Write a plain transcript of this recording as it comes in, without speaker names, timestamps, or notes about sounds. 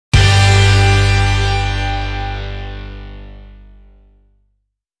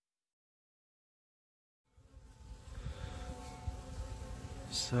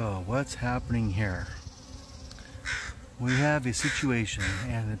So what's happening here? We have a situation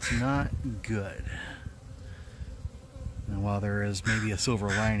and it's not good. And while there is maybe a silver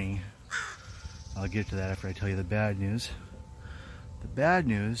lining, I'll get to that after I tell you the bad news. The bad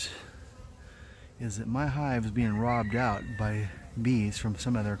news is that my hive is being robbed out by bees from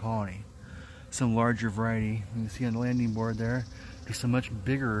some other colony. Some larger variety. You can see on the landing board there, there's some much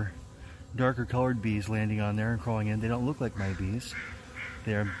bigger, darker colored bees landing on there and crawling in. They don't look like my bees.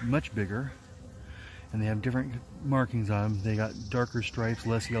 They are much bigger and they have different markings on them. They got darker stripes,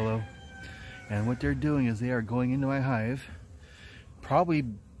 less yellow. And what they're doing is they are going into my hive, probably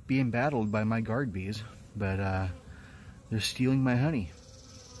being battled by my guard bees, but they're stealing my honey.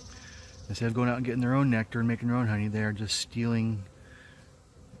 Instead of going out and getting their own nectar and making their own honey, they are just stealing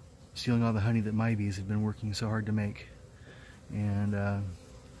all the honey that my bees have been working so hard to make. And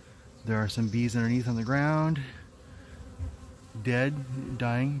there are some bees underneath on the ground, dead,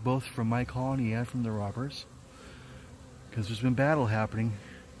 dying, both from my colony and from the robbers, because there's been battle happening.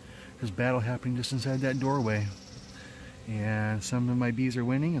 There's battle happening just inside that doorway, and some of my bees are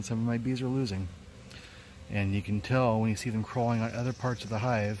winning and some of my bees are losing. And you can tell when you see them crawling on other parts of the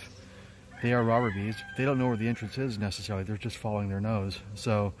hive, they are robber bees. They don't know where the entrance is necessarily, they're just following their nose.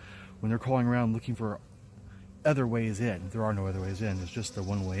 So when they're crawling around looking for other ways in, there are no other ways in, it's just the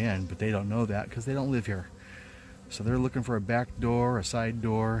one way in, but they don't know that because they don't live here. So they're looking for a back door, a side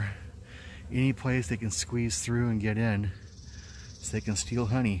door, any place they can squeeze through and get in so they can steal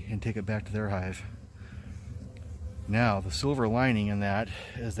honey and take it back to their hive. Now, the silver lining in that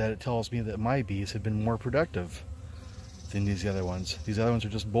is that it tells me that my bees have been more productive than these other ones. These other ones are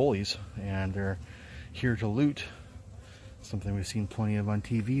just bullies and they're here to loot. Something we've seen plenty of on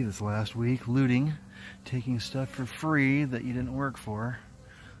TV this last week, looting, taking stuff for free that you didn't work for.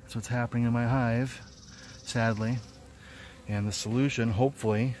 That's what's happening in my hive, sadly. And the solution,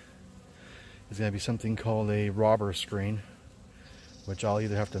 hopefully, is going to be something called a robber screen, which I'll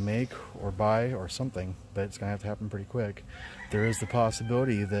either have to make or buy or something, but it's going to have to happen pretty quick. There is the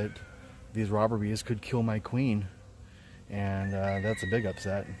possibility that these robber bees could kill my queen, and that's a big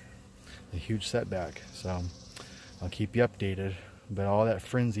upset, a huge setback. So I'll keep you updated, but all that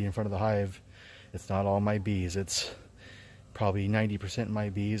frenzy in front of the hive, it's not all my bees. It's probably 90% my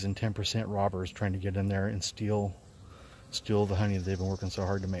bees and 10% robbers trying to get in there and steal the honey that they've been working so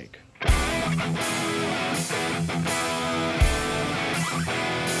hard to make.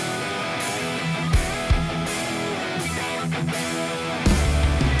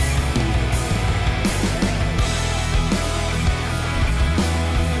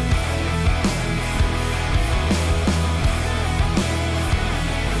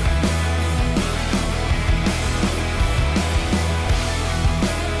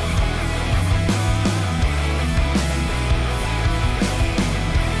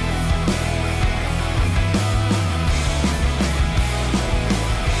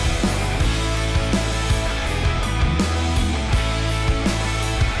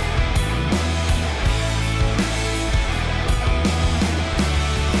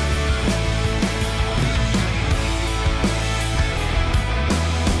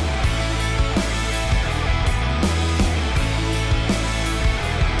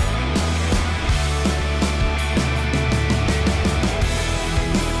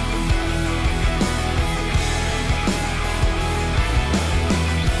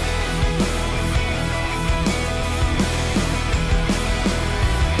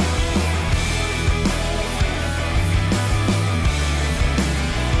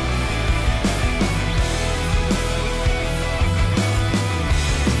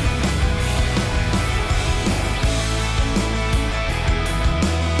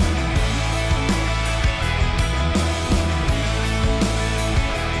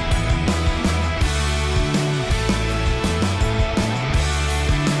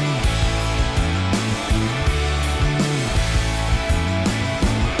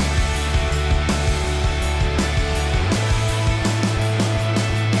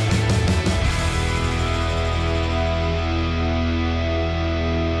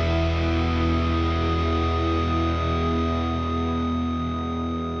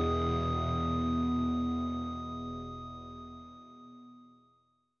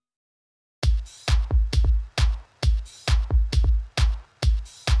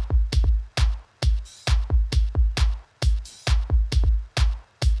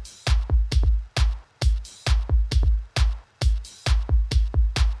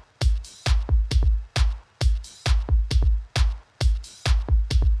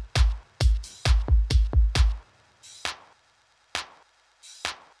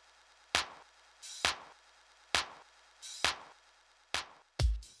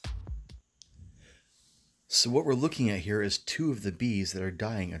 So what we're looking at here is two of the bees that are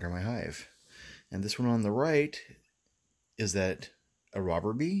dying under my hive. And this one on the right, is that a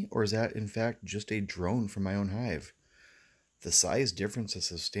robber bee, or is that in fact just a drone from my own hive? The size difference is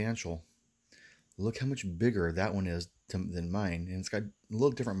substantial. Look how much bigger that one is than mine, and it's got a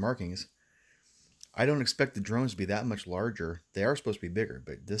little different markings. I don't expect the drones to be that much larger. They are supposed to be bigger,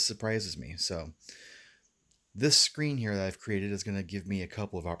 but this surprises me. So this screen here that I've created is going to give me a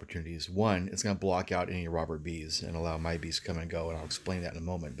couple of opportunities. One, it's going to block out any robber bees and allow my bees to come and go, and I'll explain that in a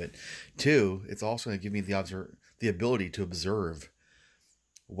moment. But two, it's also going to give me the ability to observe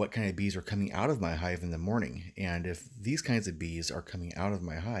what kind of bees are coming out of my hive in the morning. And if these kinds of bees are coming out of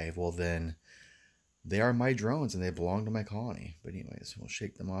my hive, well then they are my drones and they belong to my colony. But anyways, we'll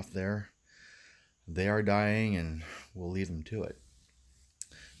shake them off there. They are dying and we'll leave them to it.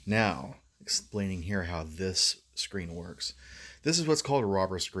 Now, explaining here how this screen works. This is what's called a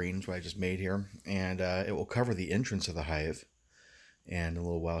robber screen, which I just made here, and it will cover the entrance of the hive. And in a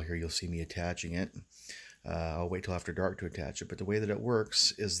little while here, you'll see me attaching it. I'll wait till after dark to attach it, but the way that it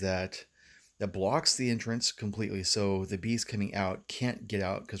works is that it blocks the entrance completely, so the bees coming out can't get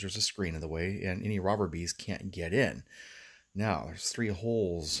out because there's a screen in the way, and any robber bees can't get in. Now, there's 3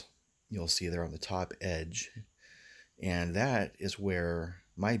 holes you'll see there on the top edge, and that is where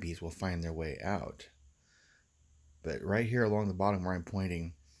my bees will find their way out. But right here along the bottom where I'm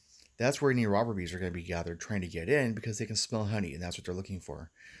pointing, that's where any robber bees are going to be gathered trying to get in because they can smell honey, and that's what they're looking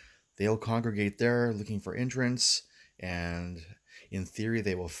for. They'll congregate there looking for entrance, and in theory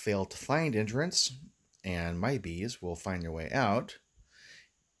they will fail to find entrance, and my bees will find their way out.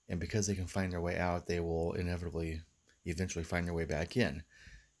 And because they can find their way out, they will inevitably eventually find their way back in.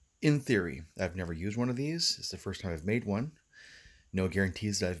 In theory, I've never used one of these. It's the first time I've made one. No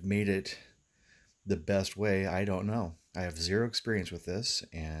guarantees that I've made it the best way. I don't know. I have 0 experience with this,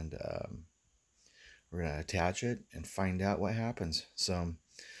 and we're going to attach it and find out what happens. So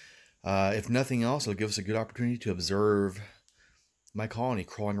if nothing else, it'll give us a good opportunity to observe my colony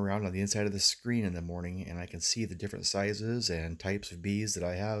crawling around on the inside of the screen in the morning, and I can see the different sizes and types of bees that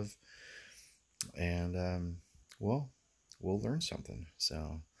I have, and well, we'll learn something.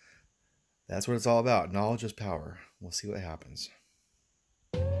 So that's what it's all about. Knowledge is power. We'll see what happens.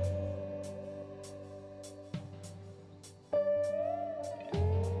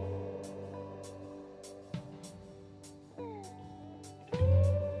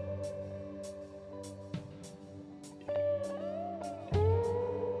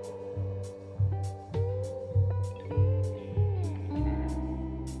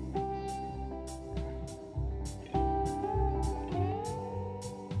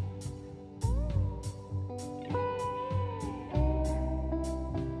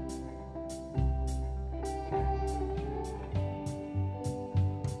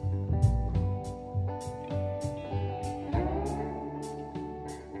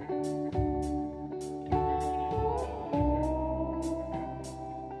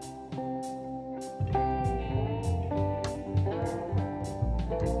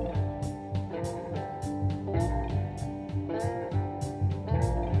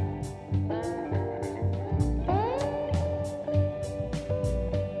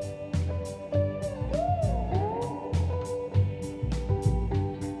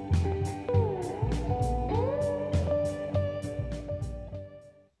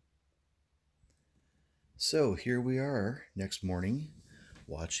 So here we are next morning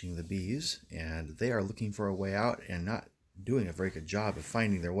watching the bees, and they are looking for a way out and not doing a very good job of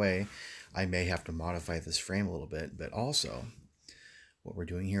finding their way. I may have to modify this frame a little bit, but also what we're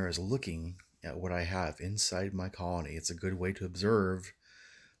doing here is looking at what I have inside my colony. It's a good way to observe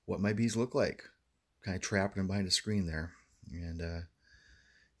what my bees look like, kind of trapping them behind a screen there, and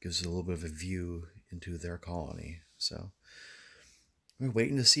gives us a little bit of a view into their colony. So we're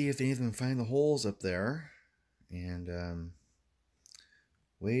waiting to see if any of them find the holes up there. And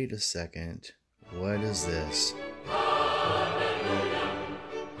wait a second, what is this?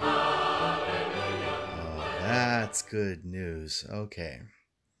 Oh, that's good news. Okay.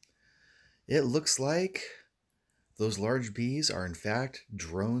 It looks like those large bees are in fact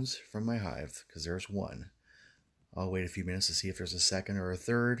drones from my hive, because there's one. I'll wait a few minutes to see if there's a second or a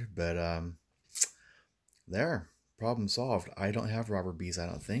third, but there, problem solved. I don't have robber bees, I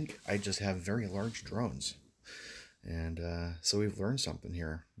don't think. I just have very large drones. And so we've learned something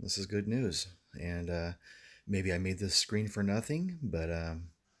here. This is good news. And maybe I made this screen for nothing, but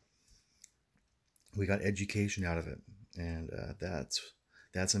we got education out of it, and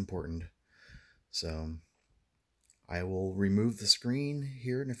that's important. So I will remove the screen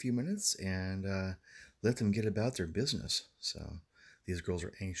here in a few minutes and let them get about their business. So these girls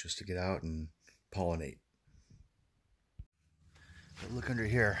are anxious to get out and pollinate. But look under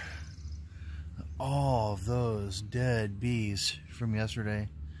here. All of those dead bees from yesterday.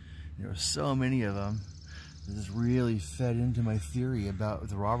 There were so many of them. This really fed into my theory about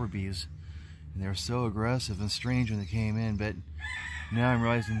the robber bees. And they were so aggressive and strange when they came in, but now I'm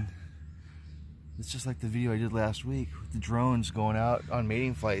realizing it's just like the video I did last week with the drones going out on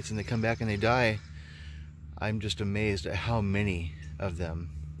mating flights and they come back and they die. I'm just amazed at how many of them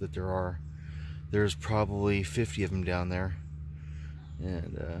that there are. There's probably 50 of them down there.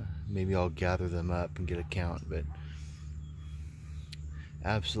 And maybe I'll gather them up and get a count, but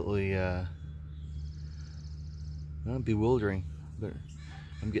absolutely bewildering. But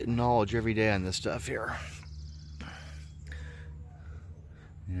I'm getting knowledge every day on this stuff here.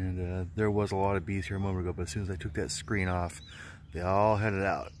 And there was a lot of bees here a moment ago, but as soon as I took that screen off, they all headed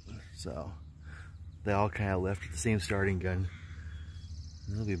out. So they all kind of left with the same starting gun.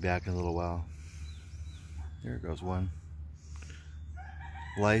 And they'll be back in a little while. There goes one.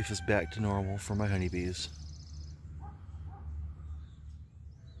 Life is back to normal for my honeybees.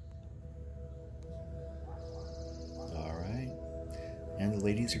 Alright, and the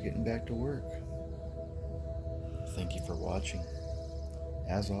ladies are getting back to work. Thank you for watching.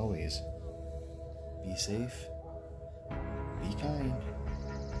 As always, be safe, be kind,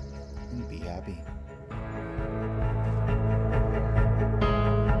 and be happy.